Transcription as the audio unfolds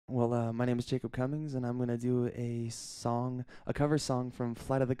My name is Jacob Cummings, and I'm gonna do a cover song from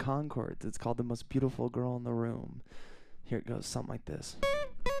Flight of the Concords. It's called "The Most Beautiful Girl in the Room." Here it goes, something like this.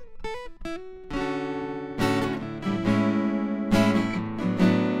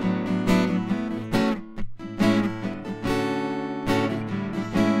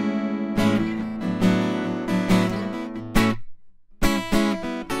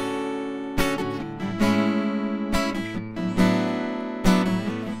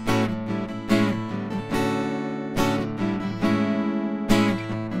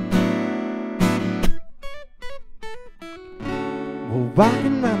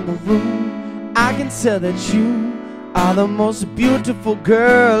 Walking around the room, I can tell that you are the most beautiful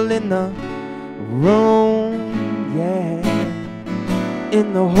girl in the room, yeah,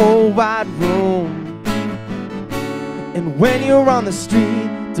 in the whole wide room. And when you're on the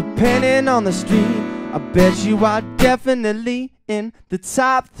street, depending on the street, I bet you are definitely in the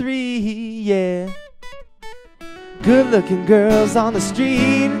top 3, yeah. Good-looking girls on the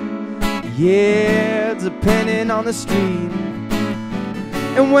street, yeah, depending on the street.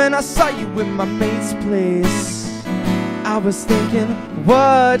 And when I saw you in my mate's place, I was thinking,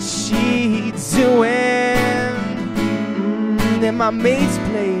 what's she doing in my mate's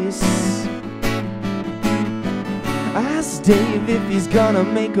place? I asked Dave if he's gonna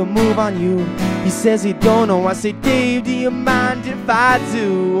make a move on you. He says he don't know. I say, Dave, do you mind if I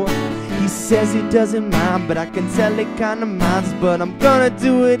do? He says he doesn't mind, but I can tell he kinda minds. But I'm gonna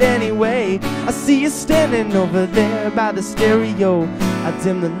do it anyway. I see you standing over there by the stereo. I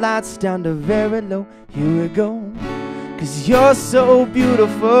dim the lights down to very low. Here we go. 'Cause you're so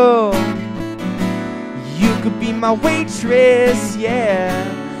beautiful. You could be my waitress, yeah.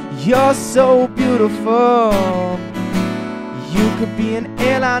 You're so beautiful. You could be an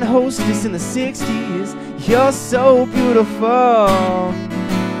airline hostess in the 60s. You're so beautiful.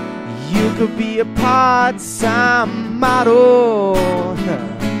 You could be a part-time model.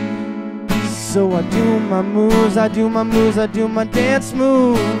 So I do my moves, I do my moves, I do my dance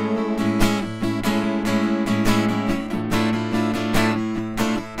moves.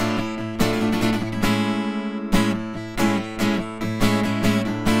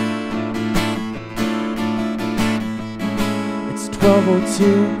 It's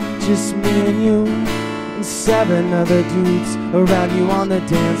 12:02, just me and you, and 7 other dudes around you on the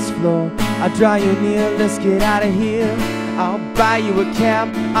dance floor. I draw you near, let's get out of here. I'll buy you a cab,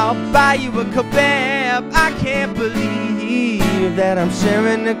 I'll buy you a kebab. I can't believe that I'm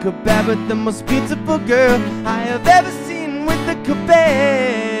sharing a kebab with the most beautiful girl I have ever seen with a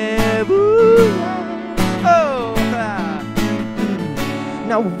kebab. Ooh, yeah. Oh,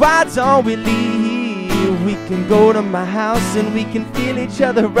 now why don't we leave? We can go to my house and we can feel each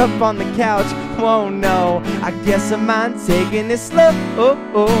other up on the couch. Whoa, no, I guess I mind taking it slow.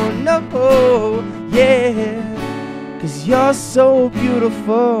 Oh, no, yeah. 'Cause you're so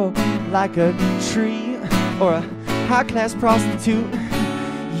beautiful, like a tree or a high-class prostitute.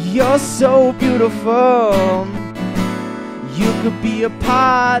 You're so beautiful. You could be a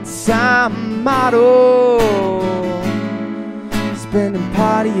part-time model, spending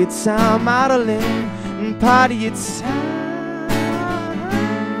part of your time modeling and part of your time,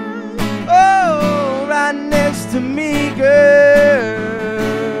 oh, right next to me, girl.